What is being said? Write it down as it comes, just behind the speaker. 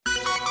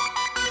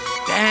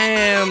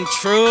Damn,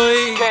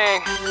 Truey. King,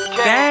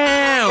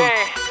 Damn.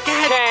 King,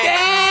 God King,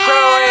 damn.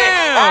 Truey.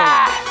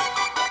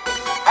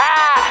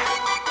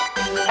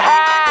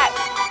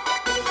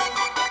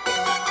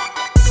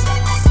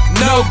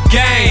 No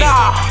game,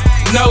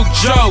 no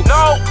joke.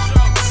 No.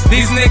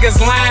 These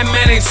niggas lying,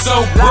 man, they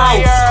so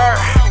broke.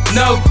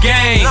 No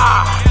game,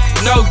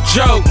 no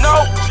joke.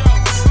 No.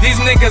 These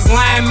niggas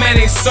lying, man,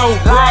 they so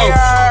broke.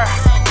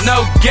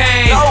 No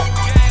game,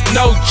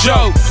 no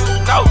joke.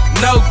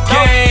 No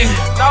game,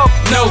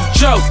 no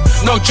joke.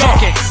 No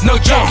joking, no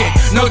joking,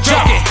 no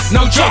joking,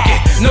 no joking,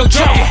 no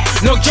joking,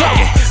 no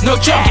joking, no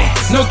joking,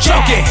 no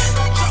joking.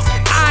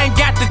 I ain't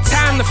got the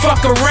time to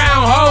fuck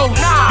around, ho.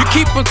 You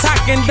keep on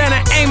talking, then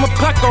I aim a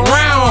pluck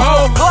around,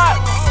 ho.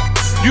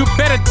 You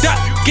better duck,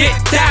 get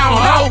down,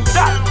 ho.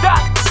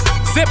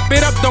 Zip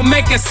it up, don't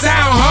make it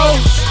sound, ho.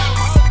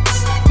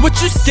 What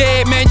you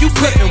scared, man? You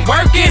puttin'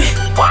 work in?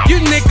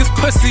 You niggas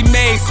pussy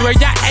made, swear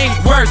y'all ain't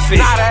worth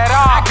it. Not at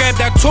all. I grab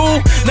that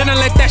tool, then I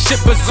let that shit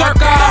berserk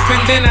off,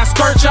 and then I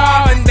squirt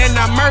y'all, and then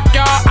I murk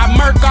y'all. I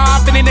murk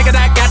off any nigga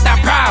that got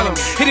that problem.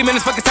 Hit him in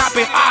his fucking top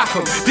and off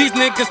him. These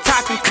niggas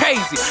talking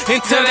crazy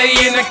until they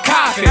in the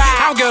coffin.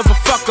 I don't give a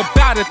fuck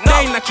about a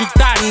thing that you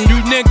thought, and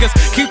you niggas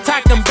keep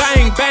talking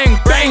bang, bang,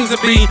 bangs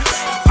a beat.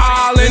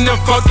 All in the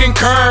fucking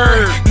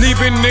curve,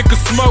 leaving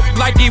niggas smoke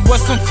like he was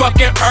some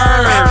fucking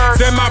herb.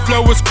 Said my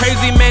flow was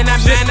crazy, man, I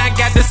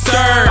got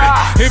disturbed.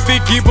 If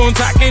he keep on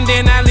talking,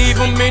 then I leave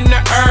him in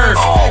the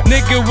earth.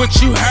 Nigga, what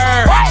you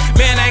heard?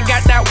 Man, I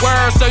got that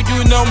word, so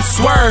you know I'm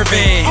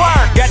swerving.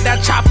 Got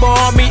that chopper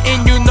on me,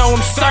 and you know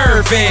I'm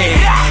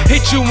serving.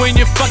 Hit you when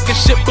you fucking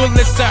shit,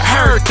 bullets to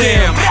hurt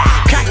them.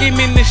 Cock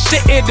him in the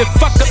shit, it'll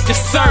fuck up the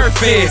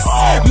surface.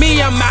 Me,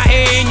 I'm out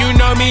here, and you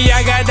know me,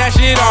 I got that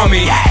shit on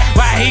me.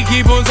 Why he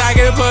keep on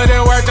talking, put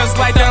in work just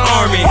like the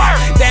army.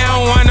 They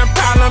don't want a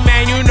problem,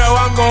 man, you know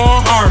I'm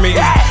gon' harm me.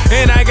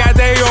 And I got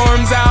their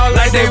arms out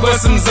like they was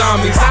some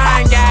zombies.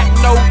 I ain't got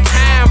no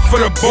time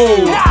for the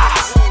bull.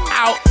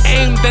 Out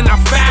aim, then I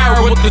fire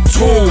with the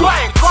tool.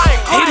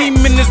 Hit him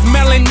in his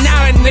melon,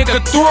 now a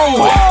nigga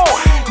through.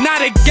 Now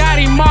they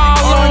got him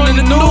all on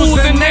the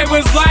news, and they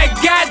was like,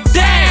 God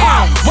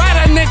damn, why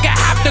that nigga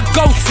have to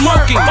go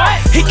smoking?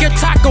 He kept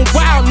talking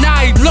wild,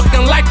 now he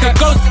looking like a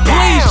ghost.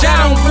 Please,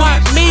 y'all don't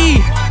want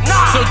me.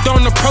 So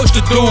don't approach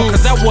the dude,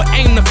 cause I will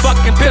aim the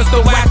fucking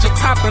pistol at your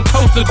top and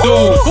toast the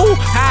dude. Ooh,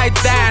 I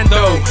died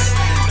though.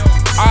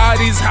 All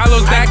these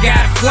hollows that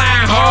got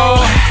flying,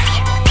 ho.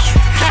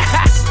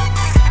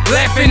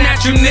 Laughing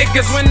at you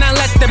niggas when I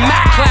let the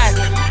Mac clap.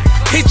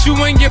 Hit you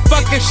in your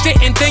fucking shit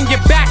and then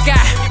your back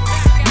out.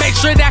 Make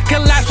sure that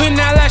collapse when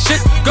all that shit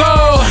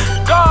go.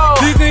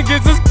 These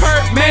niggas is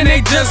perp, man,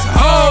 they just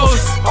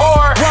hoes.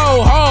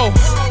 Whoa, ho.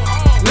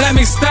 Let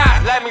me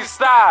stop.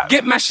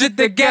 Get my shit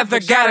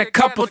together, got a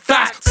couple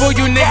thoughts. For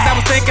you niggas, I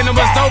was thinking it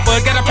was over.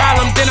 Got a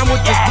problem, then I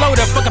would just blow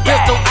the fucking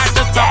pistol out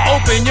just to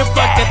open your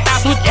fucking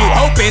thoughts. What you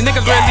hoping?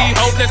 Niggas really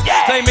hopeless,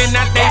 claiming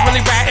that they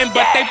really ratting,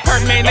 but they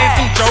perp, man, they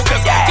some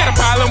jokers. Got a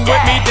problem with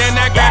me, then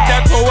I grab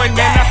that tool and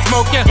then I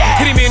smoke ya.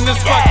 Hit him in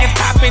this fucking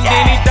top and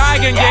then he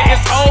dying. Yeah,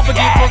 it's over,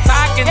 keep on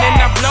talking, then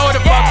I blow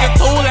the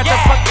fucking tool at the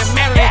fucking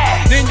melon.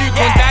 Then you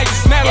gon' die, you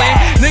smelling.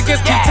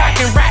 Niggas keep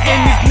talking, ratting,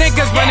 these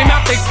niggas running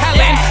out, they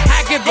telling. I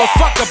give a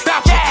fuck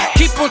about you.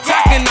 Keep on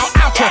talking, no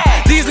outro.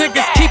 These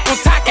niggas keep on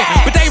talking,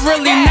 but they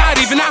really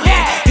not even out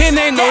here. And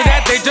they know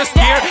that they just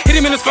scared. Hit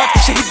him in his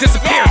fucking shit, he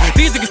disappeared.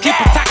 These niggas keep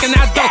on talking,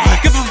 I don't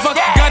give a fuck.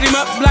 Got him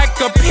up like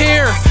a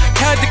peer.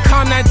 Had to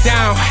calm that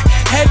down,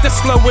 had to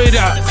slow it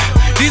up.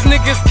 These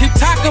niggas keep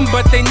talking,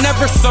 but they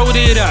never sold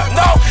it up.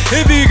 No.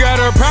 If you got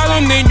a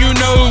problem, then you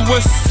know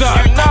what's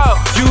up.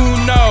 You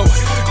know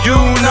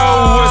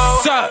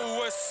what's up.